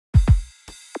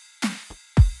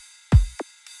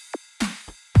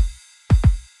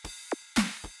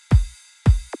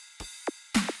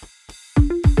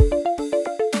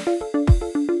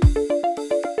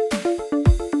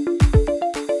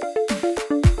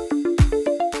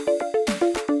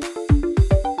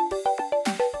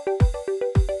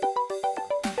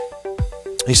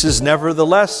He says,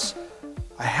 nevertheless,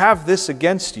 I have this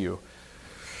against you.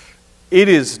 It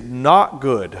is not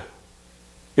good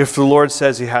if the Lord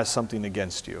says he has something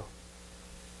against you.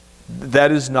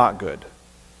 That is not good.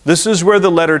 This is where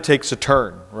the letter takes a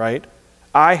turn, right?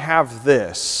 I have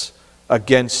this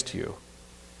against you,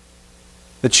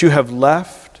 that you have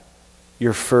left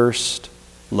your first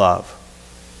love.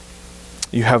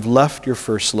 You have left your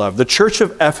first love. The church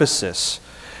of Ephesus,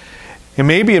 it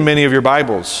may be in many of your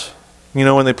Bibles, you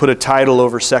know, when they put a title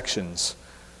over sections.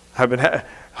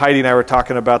 Heidi and I were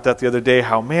talking about that the other day,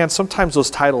 how, man, sometimes those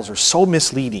titles are so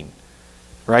misleading,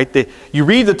 right? You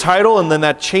read the title and then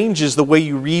that changes the way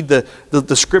you read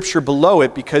the scripture below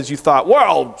it, because you thought,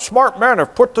 well, smart men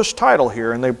have put this title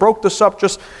here and they broke this up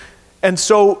just... And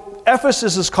so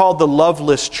Ephesus is called the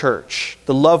loveless church,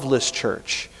 the loveless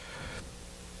church.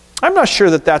 I'm not sure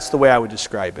that that's the way I would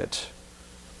describe it.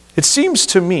 It seems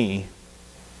to me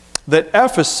that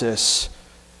Ephesus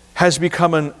has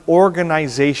become an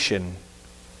organization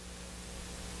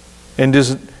and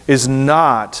is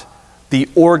not the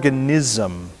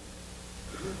organism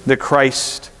that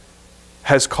Christ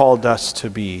has called us to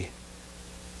be.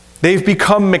 They've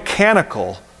become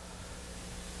mechanical,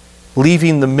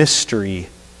 leaving the mystery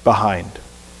behind.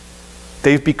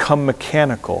 They've become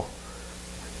mechanical.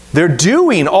 They're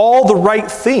doing all the right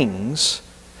things.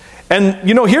 And,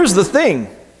 you know, here's the thing.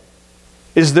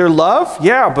 Is there love?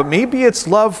 Yeah, but maybe it's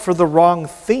love for the wrong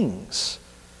things.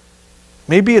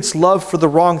 Maybe it's love for the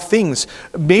wrong things.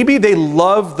 Maybe they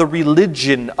love the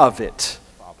religion of it.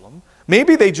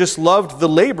 Maybe they just loved the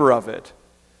labor of it.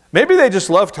 Maybe they just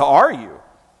love to argue.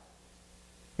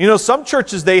 You know, some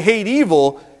churches, they hate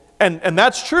evil, and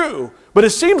that's true. But it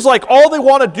seems like all they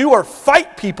want to do are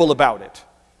fight people about it.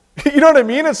 You know what I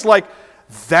mean? It's like,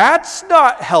 that's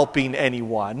not helping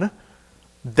anyone.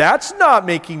 That's not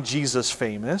making Jesus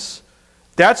famous.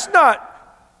 That's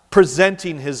not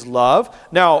presenting his love.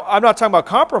 Now, I'm not talking about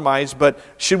compromise, but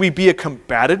should we be a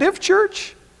combative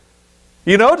church?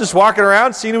 You know, just walking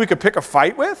around seeing who we could pick a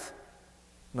fight with?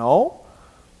 No.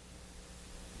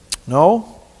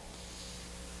 No.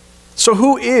 So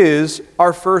who is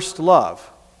our first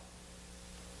love?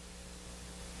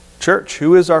 Church,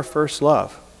 who is our first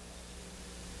love?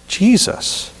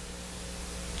 Jesus.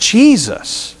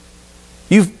 Jesus.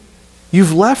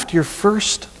 You've left your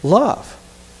first love.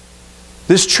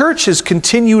 This church has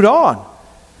continued on.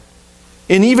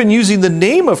 And even using the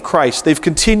name of Christ, they've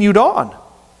continued on.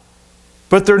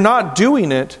 But they're not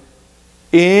doing it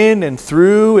in and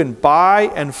through and by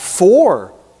and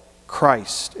for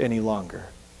Christ any longer.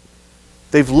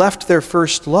 They've left their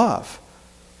first love.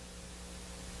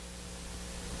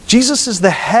 Jesus is the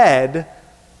head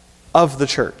of the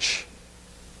church.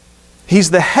 He's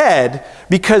the head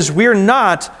because we're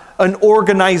not an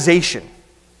organization.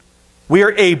 We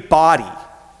are a body.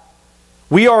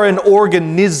 We are an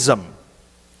organism.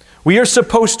 We are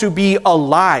supposed to be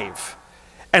alive.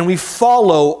 And we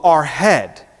follow our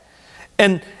head.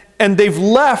 And they've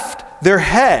left their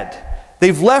head.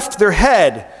 They've left their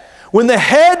head. When the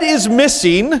head is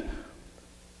missing,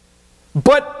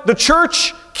 but the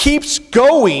church keeps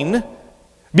going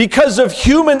because of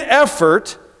human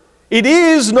effort, it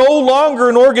is no longer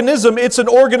an organism, it's an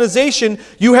organization.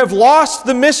 You have lost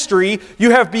the mystery.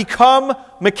 You have become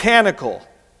mechanical.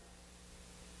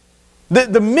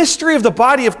 The mystery of the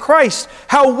body of Christ,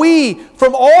 how we,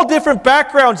 from all different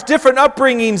backgrounds, different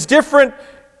upbringings,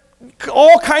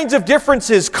 all kinds of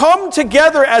differences, come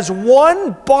together as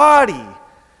one body,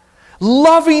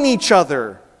 loving each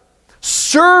other,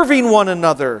 serving one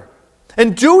another,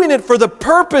 and doing it for the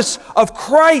purpose of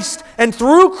Christ and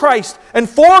through Christ and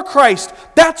for Christ.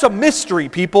 That's a mystery,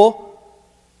 people.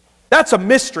 That's a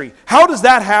mystery. How does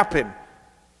that happen?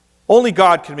 Only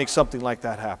God can make something like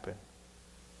that happen.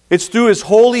 It's through His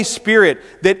Holy Spirit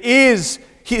that is,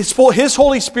 His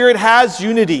Holy Spirit has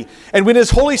unity. And when His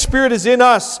Holy Spirit is in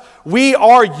us, we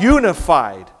are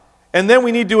unified. And then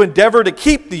we need to endeavor to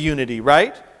keep the unity,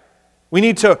 right? We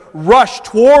need to rush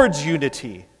towards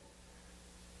unity.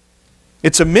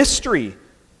 It's a mystery.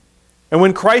 And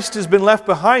when Christ has been left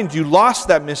behind, you lost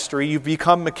that mystery. You've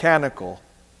become mechanical.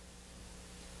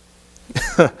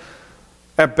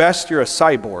 At best, you're a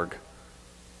cyborg.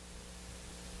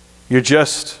 You're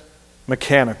just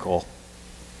mechanical.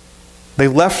 They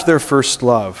left their first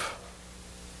love.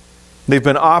 They've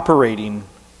been operating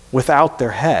without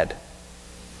their head.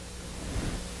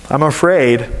 I'm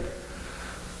afraid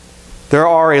there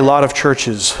are a lot of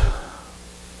churches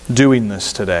doing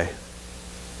this today.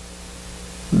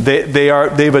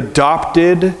 They've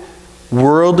adopted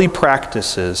worldly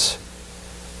practices.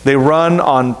 They run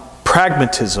on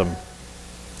pragmatism.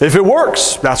 If it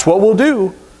works, that's what we'll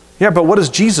do. Yeah, but what does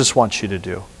Jesus want you to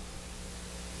do?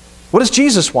 What does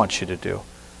Jesus want you to do?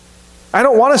 I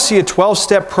don't want to see a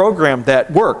 12-step program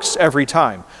that works every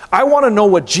time. I want to know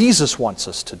what Jesus wants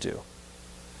us to do.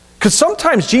 Because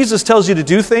sometimes Jesus tells you to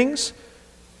do things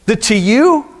that to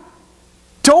you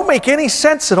don't make any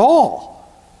sense at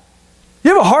all.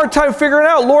 You have a hard time figuring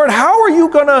out, Lord, how are you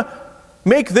going to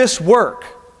make this work?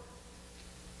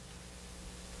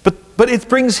 But it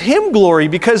brings Him glory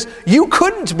because you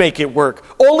couldn't make it work.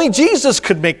 Only Jesus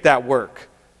could make that work.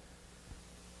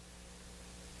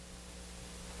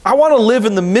 I want to live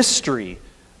in the mystery.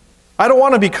 I don't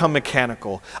want to become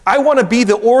mechanical. I want to be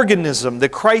the organism that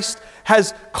Christ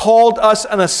has called us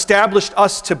and established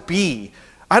us to be.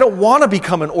 I don't want to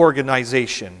become an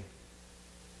organization.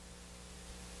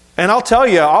 And I'll tell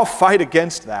you, I'll fight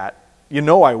against that. You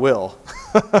know I will.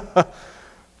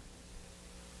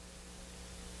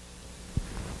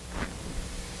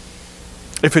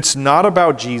 If it's not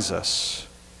about Jesus,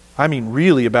 I mean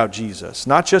really about Jesus,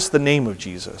 not just the name of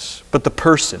Jesus, but the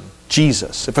person,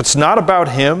 Jesus. If it's not about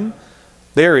Him,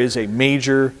 there is a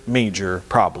major, major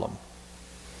problem.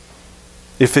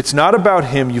 If it's not about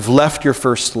Him, you've left your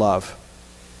first love.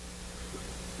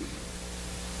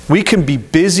 We can be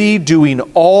busy doing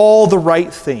all the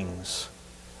right things.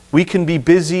 We can be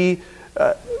busy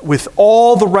with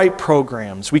all the right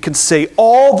programs. We can say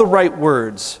all the right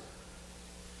words,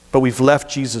 but we've left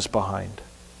Jesus behind.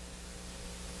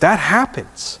 That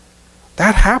happens.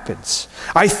 That happens.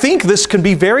 I think this can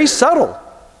be very subtle.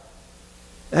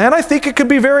 And I think it could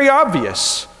be very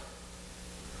obvious.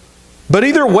 But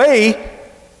either way,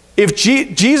 if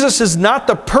Jesus is not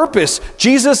the purpose,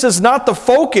 Jesus is not the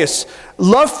focus,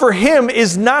 love for Him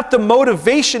is not the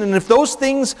motivation, and if those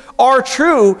things are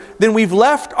true, then we've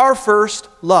left our first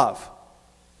love.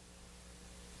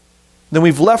 Then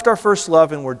we've left our first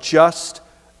love and we're just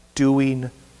doing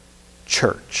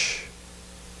church.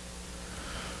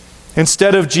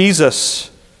 Instead of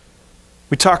Jesus,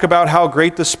 we talk about how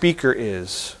great the speaker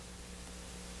is.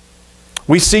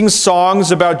 We sing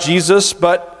songs about Jesus,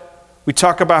 but we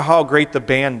talk about how great the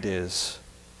band is.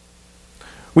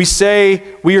 We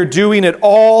say we are doing it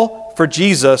all for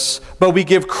Jesus, but we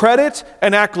give credit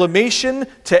and acclamation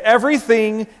to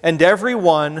everything and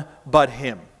everyone but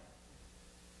Him.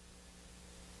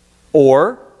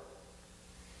 Or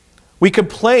we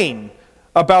complain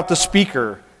about the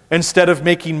speaker instead of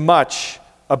making much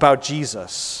about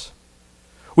Jesus.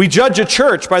 We judge a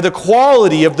church by the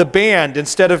quality of the band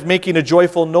instead of making a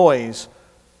joyful noise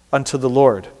unto the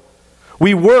Lord.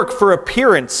 We work for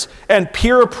appearance and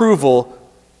peer approval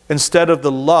instead of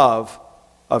the love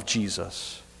of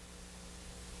Jesus.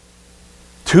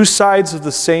 Two sides of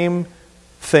the same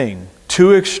thing,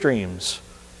 two extremes.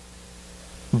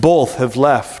 Both have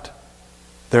left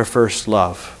their first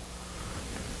love.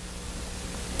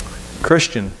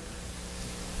 Christian,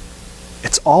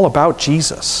 it's all about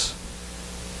Jesus.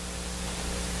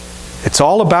 It's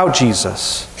all about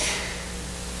Jesus.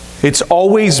 It's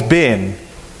always been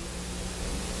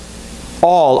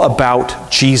all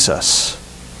about Jesus.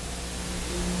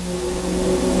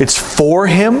 It's for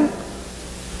Him.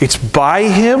 It's by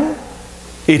Him.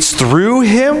 It's through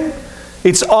Him.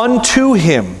 It's unto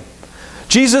Him.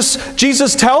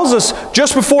 Jesus tells us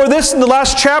just before this in the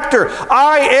last chapter,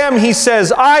 I am, He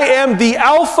says, I am the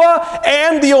Alpha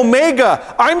and the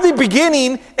Omega. I'm the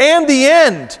beginning and the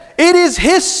end. It is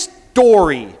His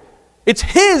story. It's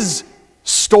His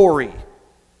story.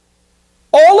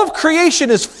 All of creation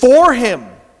is for Him.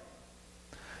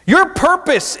 Your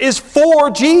purpose is for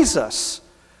Jesus.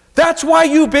 That's why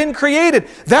you've been created.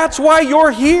 That's why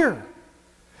you're here.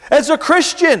 As a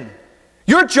Christian,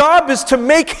 your job is to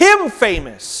make Him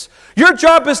famous. Your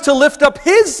job is to lift up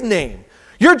His name.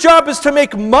 Your job is to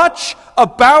make much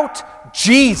about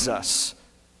Jesus.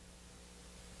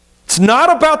 It's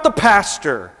not about the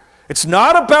pastor. It's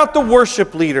not about the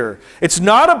worship leader. It's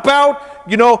not about,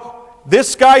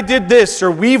 this guy did this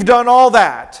or we've done all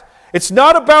that. It's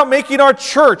not about making our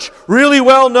church really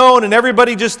well known and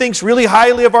everybody just thinks really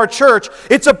highly of our church.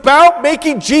 It's about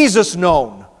making Jesus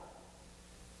known.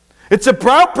 It's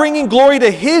about bringing glory to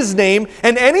His name,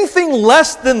 and anything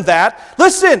less than that,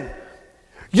 listen,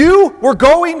 you were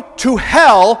going to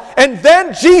hell and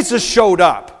then Jesus showed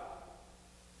up.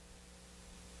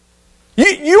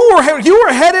 You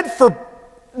were headed for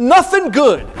nothing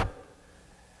good.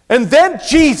 And then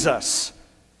Jesus.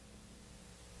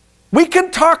 We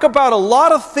can talk about a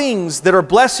lot of things that are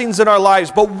blessings in our lives,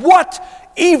 but what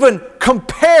even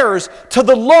compares to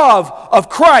the love of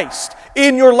Christ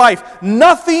in your life?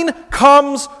 Nothing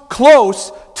comes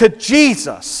close to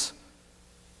Jesus.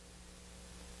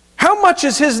 How much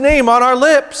is His name on our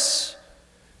lips?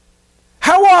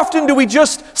 How often do we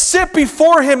just sit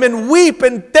before Him and weep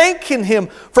and thank Him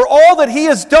for all that He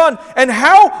has done? And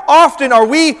how often are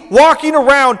we walking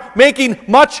around making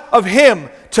much of Him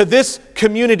to this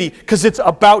community because it's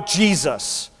about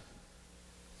Jesus?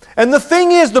 And the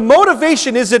thing is, the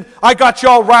motivation isn't, I got you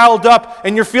all riled up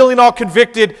and you're feeling all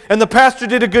convicted and the pastor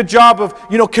did a good job of,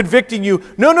 convicting you.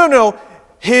 No.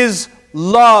 His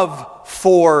love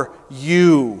for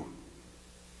you.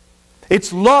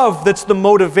 It's love that's the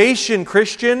motivation,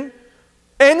 Christian.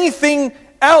 Anything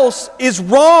else is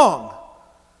wrong.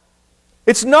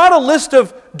 It's not a list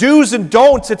of do's and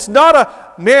don'ts. It's not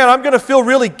a, man, I'm going to feel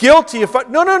really guilty if I...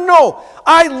 No.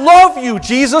 I love you,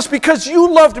 Jesus, because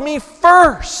you loved me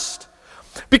first.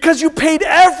 Because you paid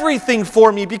everything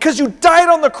for me. Because you died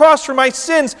on the cross for my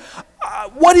sins.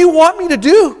 What do you want me to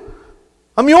do?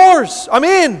 I'm yours. I'm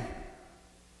in.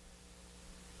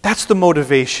 That's the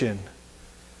motivation.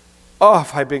 Oh,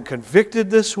 have I been convicted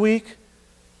this week?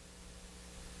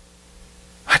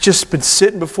 I've just been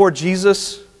sitting before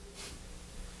Jesus.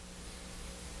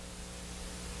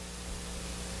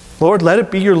 Lord, let it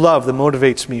be your love that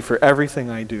motivates me for everything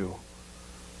I do.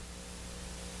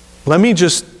 Let me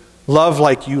just love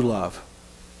like you love.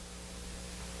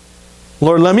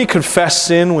 Lord, let me confess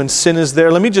sin when sin is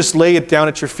there. Let me just lay it down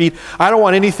at your feet. I don't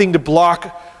want anything to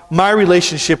block my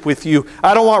relationship with you.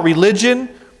 I don't want religion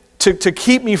to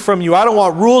keep me from you. I don't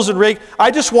want rules and regs. I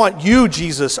just want you,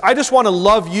 Jesus. I just want to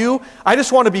love you. I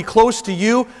just want to be close to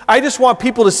you. I just want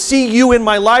people to see you in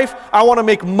my life. I want to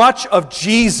make much of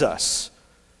Jesus.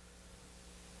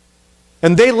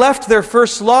 And they left their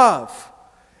first love.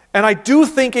 And I do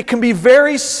think it can be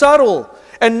very subtle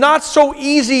and not so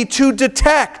easy to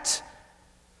detect.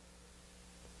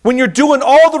 When you're doing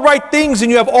all the right things and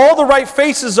you have all the right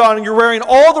faces on and you're wearing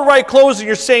all the right clothes and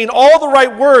you're saying all the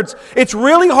right words, it's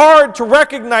really hard to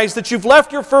recognize that you've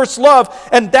left your first love,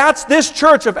 and that's this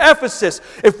church of Ephesus.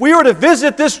 If we were to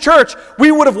visit this church,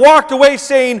 we would have walked away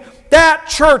saying, that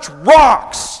church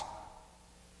rocks.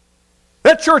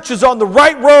 That church is on the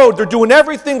right road. They're doing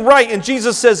everything right. And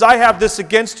Jesus says, I have this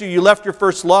against you. You left your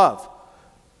first love.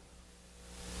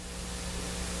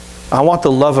 I want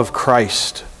the love of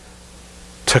Christ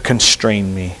to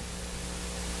constrain me.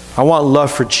 I want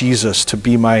love for Jesus to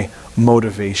be my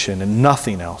motivation and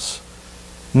nothing else.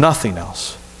 Nothing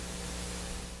else.